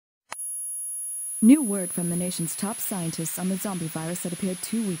New word from the nation's top scientists on the zombie virus that appeared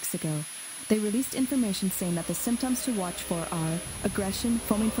 2 weeks ago. They released information saying that the symptoms to watch for are aggression,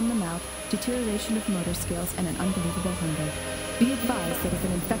 foaming from the mouth, deterioration of motor skills, and an unbelievable hunger. Be advised that if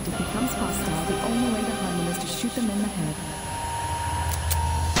an infected becomes hostile, the only way to harm them is to shoot them in the head.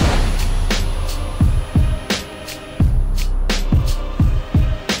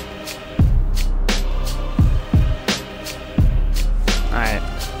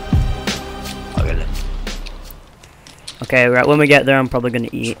 Okay, right, when we get there, I'm probably gonna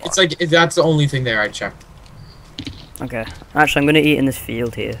eat. It's like, that's the only thing there I checked. Okay. Actually, I'm gonna eat in this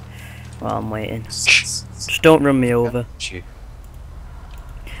field here while I'm waiting. Just don't run me over.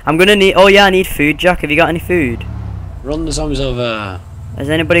 I'm gonna need. Oh yeah, I need food, Jack. Have you got any food? Run the zombies over. Has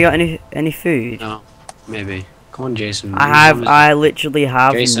anybody got any food? No, maybe. Come on, Jason. I literally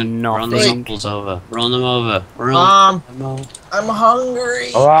have Jason, nothing. run the zombies over. Run them over. Run. I'm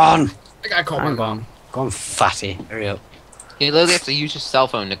hungry. Run. I gotta call my mom. Go on, fatty. Hurry up. He literally has to use his cell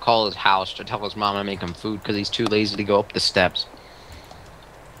phone to call his house to tell his mom to make him food because he's too lazy to go up the steps.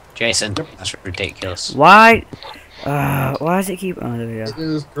 Jason, that's ridiculous. Why does it keep? Oh, there we go. It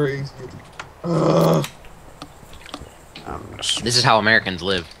is crazy. This is how Americans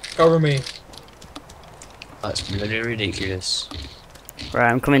live. Cover me. That's really ridiculous.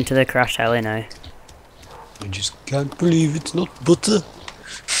 Right, I'm coming to the crash heli now. I just can't believe it's not butter.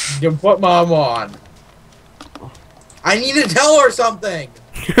 You put mom on. I need to tell her something.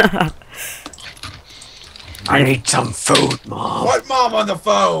 I need some food, Mom. Put mom on the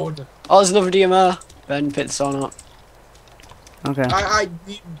phone. Oh, there's another DMR. Ben, pick this on up. Okay. I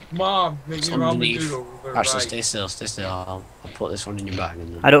need mom. Make me ramen Underneath. noodles. Actually, stay still, stay still. I'll put this one in your bag.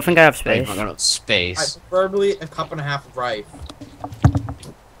 And then I don't think I have space. I've got space. Preferably a cup and a half of rice.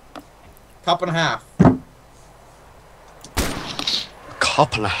 Cup and a half.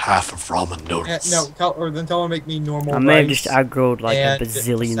 Cup and a half of ramen noodles. No, tell her to make me normal. I may have just aggroed like a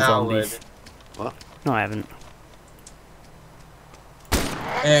bazillion salad. zombies. What? No, I haven't.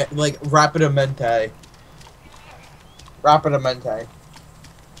 Like rapidamente. Rapidamente.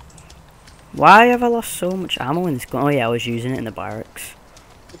 Why have I lost so much ammo in this gun? Oh yeah, I was using it in the barracks.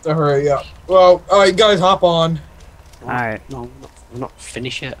 To hurry up. Well, alright guys, hop on. Alright. No, we're not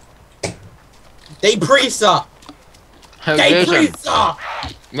finished yet. They pre-suck! They pre-suck!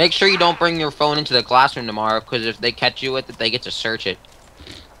 Make sure you don't bring your phone into the classroom tomorrow, because if they catch you with it, they get to search it.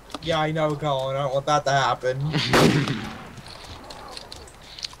 Yeah, I know, Colin. I don't want that to happen.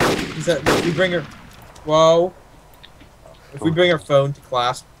 He said, if we bring her... Whoa. If we bring her phone to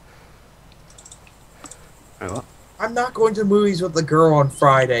class... Wait, what? I'm not going to movies with the girl on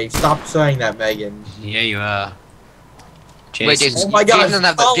Friday. Stop saying that, Megan. Yeah, you are. Jason. Wait, Jason, Oh my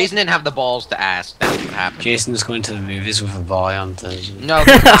God, Jason didn't have the balls to ask. That's what happened. Jason's going to the movies with a boy on Thursday. No,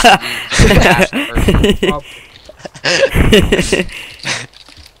 he's not.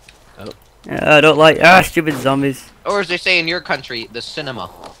 I don't like stupid zombies. Or as they say in your country, the cinema.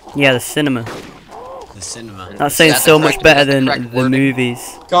 Yeah, the cinema. The cinema. That's saying so much better than the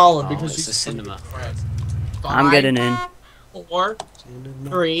movies. Colin, Oh, because it's she's the cinema. I'm getting in. 4,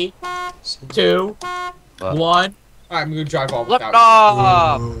 3, 2, 1. Alright, I'm gonna drive off Lift without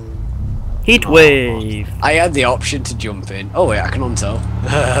off! Heat wave. I had the option to jump in. Oh wait, I can untow.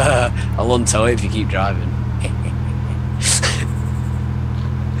 I'll untow it if you keep driving.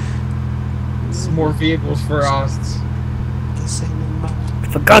 This is more vehicles for us.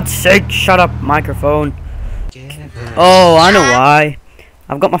 For God's sake, shut up, microphone. Oh, I know why.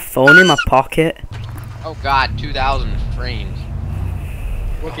 I've got my phone in my pocket. Oh god, 2,000 frames.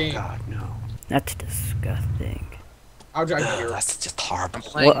 What game? God, no. That's disgusting. I'll drive here. That's just horrible.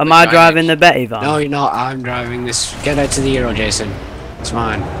 What, am I driving the Betty van? No, you're not. I'm driving this. Get out to the Euro, Jason. It's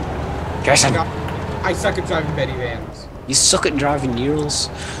mine. Jason! I suck at driving Betty vans. You suck at driving Euros.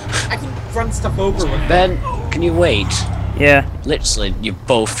 I can run stuff over with Ben, can you wait? Yeah. Literally, you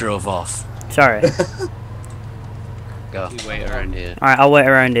both drove off. Sorry. Go. You wait around here. Alright, I'll wait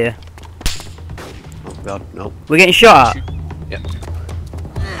around here. Oh god, no. We're getting shot at. Yep.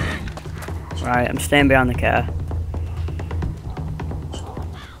 Right, I'm staying behind the car.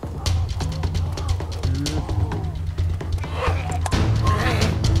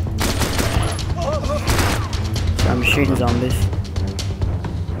 So I'm shooting zombies.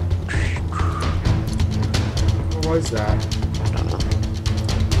 What was that? I don't know.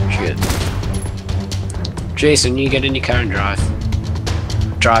 Shit. Jason, you get in your car and drive.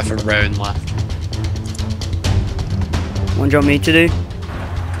 Drive around left. What do you want me to do? I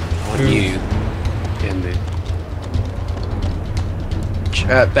want you. Yeah, me.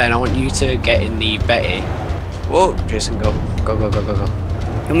 Ben, I want you to get in the Betty. Whoa, Jason, go. Go, go, go, go, go.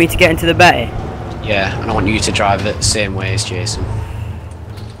 You want me to get into the Betty? Yeah, and I want you to drive it the same way as Jason.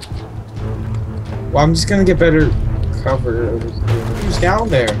 Well, I'm just gonna get better cover. Who's down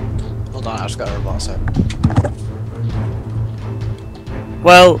there? Hold on, I just got a robot set.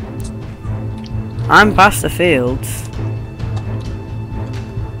 Well, I'm past the fields.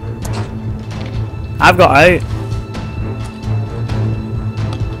 I've got out.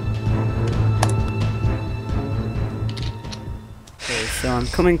 Okay, so I'm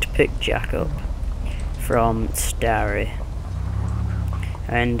coming to pick Jack up from Starry.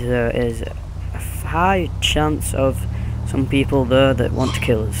 And there is a high chance of some people there that want to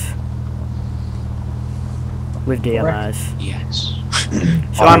kill us. With DMRs. Yes.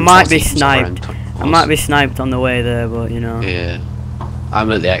 So I might be sniped. I might be sniped on the way there, but you know. Yeah.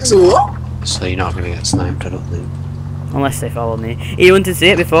 I'm at the exit, so you're not going to get sniped, I don't think. Unless they follow me. You wanted to see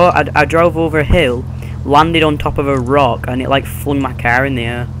it before? I drove over a hill, landed on top of a rock, and it like flung my car in the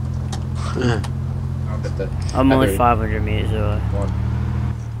air. I'm only 500 meters away.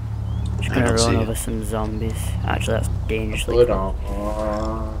 Just gonna run over some zombies. Actually, that's dangerously close.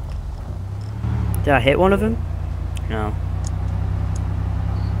 Did I hit one of them? No.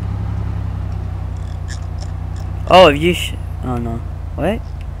 Oh, have you oh no. Wait?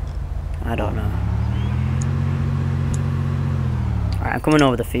 I don't know. Alright, I'm coming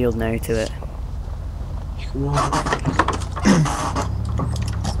over the field now to it.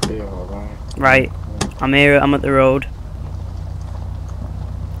 Right. I'm here, I'm at the road.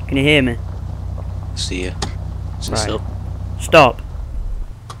 Can you hear me? See ya. Right. Stop.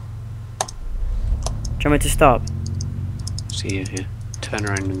 Do you want me to stop? See you here. Turn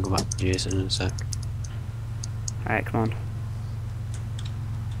around and go back to Jason in a sec. Alright, come on.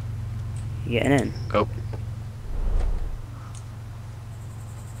 You getting in? Go.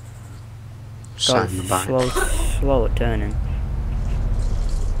 God, slow at turning.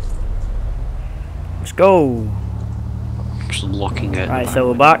 Let's go! Just looking at. Right, so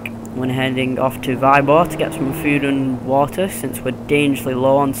we're back. We're heading off to Vibor to get some food and water since we're dangerously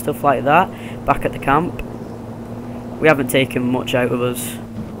low on stuff like that. Back at the camp. We haven't taken much out of us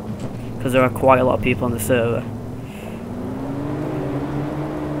because there are quite a lot of people on the server.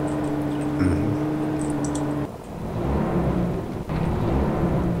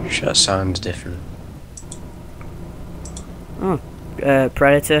 That sounds different. Oh,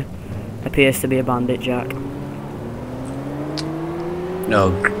 Predator appears to be a bandit, Jack.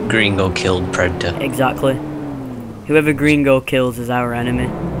 No, Gringo killed Predator. Exactly. Whoever Gringo kills is our enemy.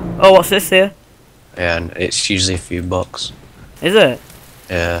 Oh, what's this here? Yeah, and it's usually a few bucks. Is it?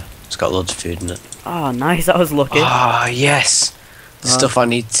 Yeah, it's got loads of food in it. Oh, nice. That was lucky. Ah, yes. The stuff I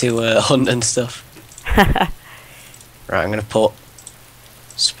need to hunt and stuff. Right, I'm gonna put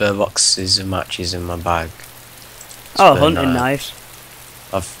spare boxes and matches in my bag. Oh, hunting knife.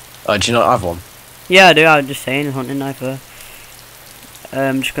 Oh, do you not have one? Yeah, I do. I was just saying, a hunting knife there.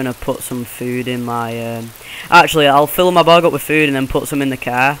 I'm just gonna put some food in my. Actually, I'll fill my bag up with food and then put some in the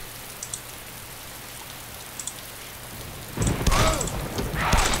car.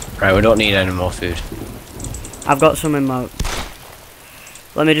 Right, we don't need any more food. I've got some in my.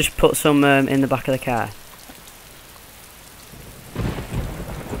 Let me just put some in the back of the car.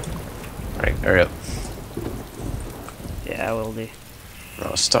 Right, hurry up. Yeah, I will do.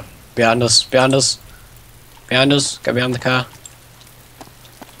 Right, stop. Behind us, behind us. Behind us, get behind the car.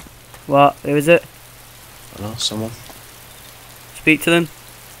 What? Who is it? I don't know, someone. Speak to them.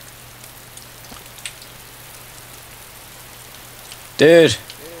 Dude.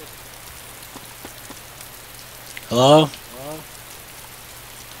 Hello?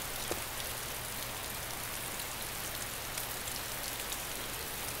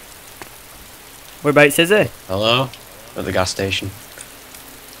 Whereabouts is he? Hello? At the gas station.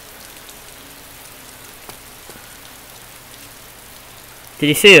 Did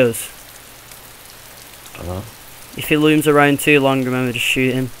he see us? I don't know. If he looms around too long, remember to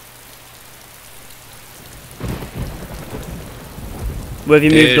shoot him. Where have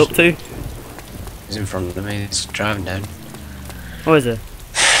you moved up to? He's in front of me, he's driving down. Oh, is he?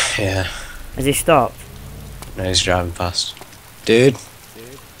 Yeah. Has he stopped? No, he's driving fast. Dude.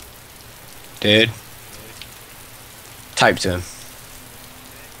 Dude. Type to him.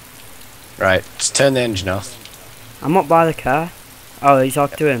 Right, just turn the engine off. I'm not by the car. Oh, you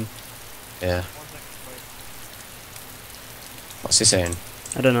talked to him? Yeah. What's he saying?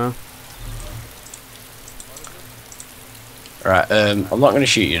 I don't know. Right, I'm not gonna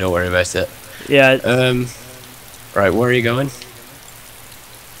shoot you, don't worry about it. Yeah. Right, where are you going?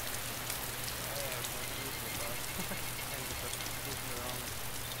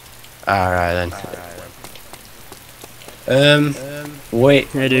 Alright then. Wait.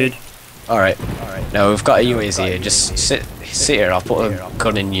 Hey, dude. Alright. No, we've got a UAZ here. Just sit here. I'll put a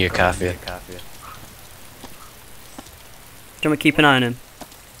gun in your car for you. Do you want me to keep an eye on him?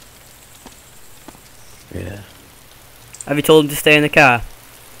 Yeah. Have you told him to stay in the car?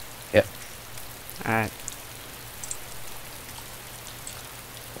 Yep. Alright.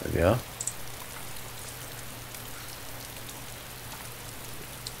 There we go.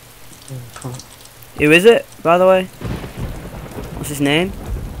 Who is it, by the way? What's his name?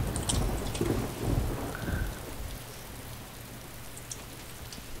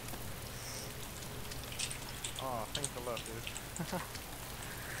 Oh, thanks a lot,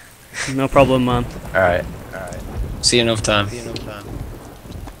 dude. No problem, man. Alright. See you another time. See you in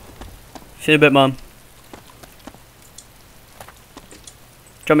a bit, man. Do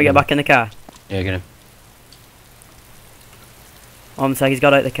you want me to get back in the car? Yeah, get him. One sec, he's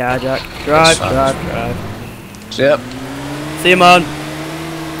got out the car, Jack. Drive. See ya. See you, man.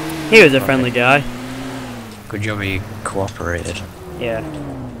 He was a friendly guy. Good job he cooperated. Yeah.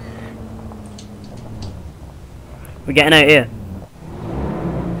 We're getting out here.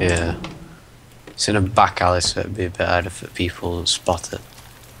 Yeah. It's in a back alley, so it'd be a bit harder for people to spot it.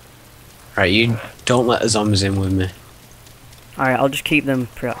 Right, you don't let the zombies in with me. Alright, I'll just keep them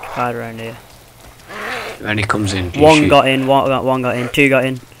preoccupied around here. When he comes in, you One shoot. got in, one got in, two got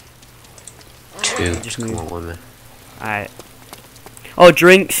in. Two, Just just come move. on with me. Alright. Oh,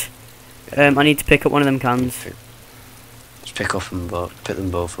 drinks! I need to pick up one of them cans. Just pick them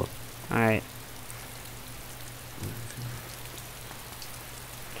both up. Alright.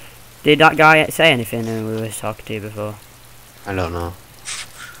 Did that guy say anything when we were talking to you before? I don't know.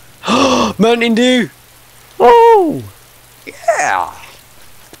 Mountain Dew! Whoa! Yeah!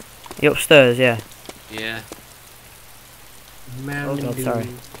 You upstairs, yeah. Yeah. Oh god, sorry.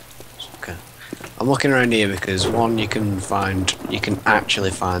 Okay. I'm looking around here because one, you can actually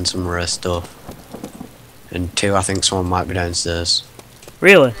find some rare stuff. And two, I think someone might be downstairs.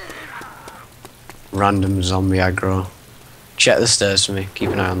 Really? Random zombie aggro. Check the stairs for me. Keep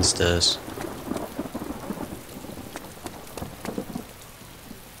an eye on the stairs.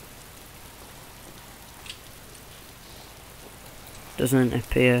 Doesn't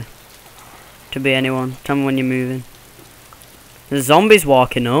appear to be anyone. Tell me when you're moving. There's zombies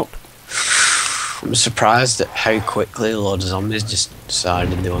walking up. I'm surprised at how quickly a load of zombies just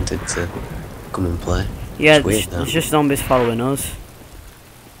decided they wanted to come and play. Yeah, It's weird, there's just zombies following us.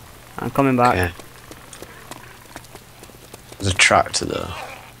 I'm coming back. Okay. There's a tractor though.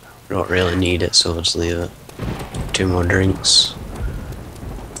 We don't really need it, so we'll just leave it. 2 more drinks.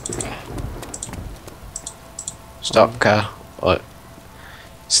 Stop car. What?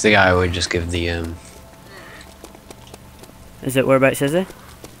 It's the guy we just give the Is it whereabouts is he?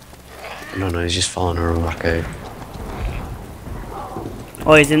 I don't know, he's just following her back out.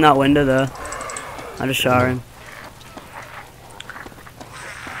 Oh, he's in that window there. I just saw him.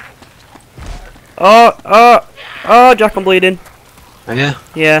 Oh, Jack, I'm bleeding. Oh yeah?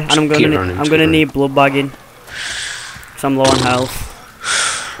 Yeah, and Just I'm keep gonna running, I'm keep gonna running. need blood bagging. 'Cause I'm low on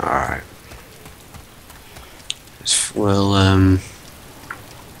health. Alright. We'll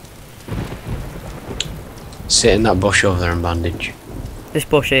sit in that bush over there and bandage. This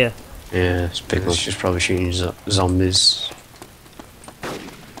bush here. Yeah, it's big one's just probably shooting zombies.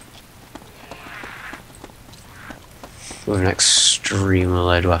 With an extremely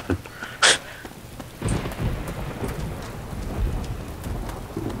loud weapon.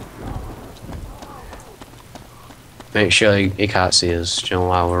 Make sure he can't see us, you know,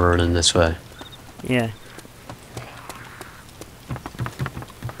 while we're running this way. Yeah.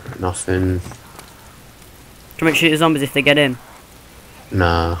 Nothing. Do you make shoot the zombies if they get in?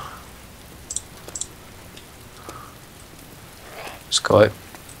 No. Let's go out.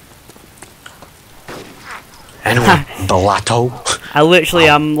 Anyway, Balato. I literally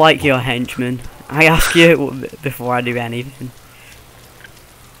am like your henchman. I ask you before I do anything.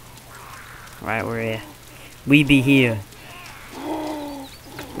 Right, we're here. We be here.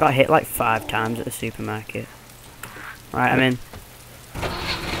 Got hit like 5 times at the supermarket. Right, I'm in.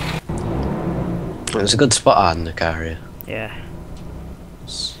 There's a good spot in the car here. Yeah.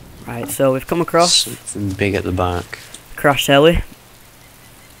 Right, so we've come across Something big at the back. Crash Heli.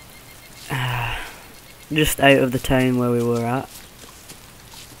 Just out of the town where we were at.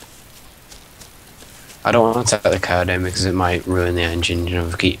 I don't want to take the car down because it might ruin the engine, you know,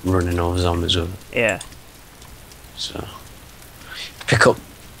 if we keep running over zombies with it. Yeah. So, pick up.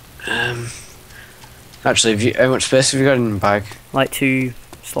 Actually, how much space have you got in the bag? Like 2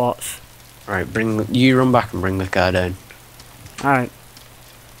 slots. Right, you run back and bring the car down. Alright.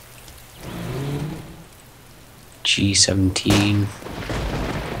 G17.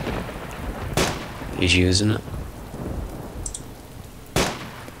 He's using it.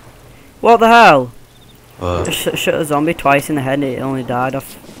 What the hell? Whoa. Just shot a zombie twice in the head and it only died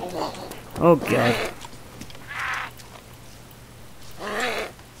off. Oh god.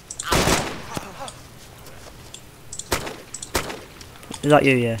 Is that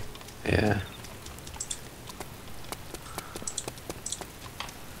you, yeah? Yeah.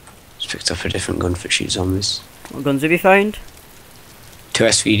 Just picked up a different gun for shoot zombies. What guns have you found? 2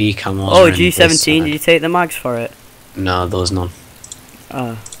 SVD camos. Oh, G17, did you take the mags for it? No, there was none.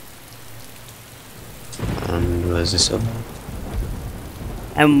 Oh. And where's this up?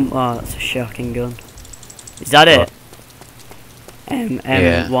 Oh, that's a shocking gun. Is that it?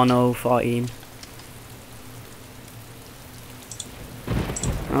 Yeah. M1014.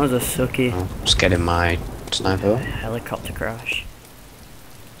 That was a sucky. Oh, just getting my sniper. Helicopter crash.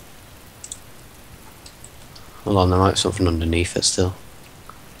 Hold on, there might be something underneath it still.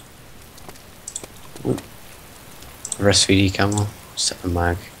 Ooh. SVD camo. Set the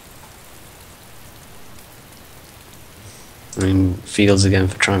mag. I mean, fields again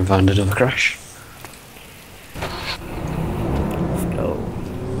for trying to find another crash.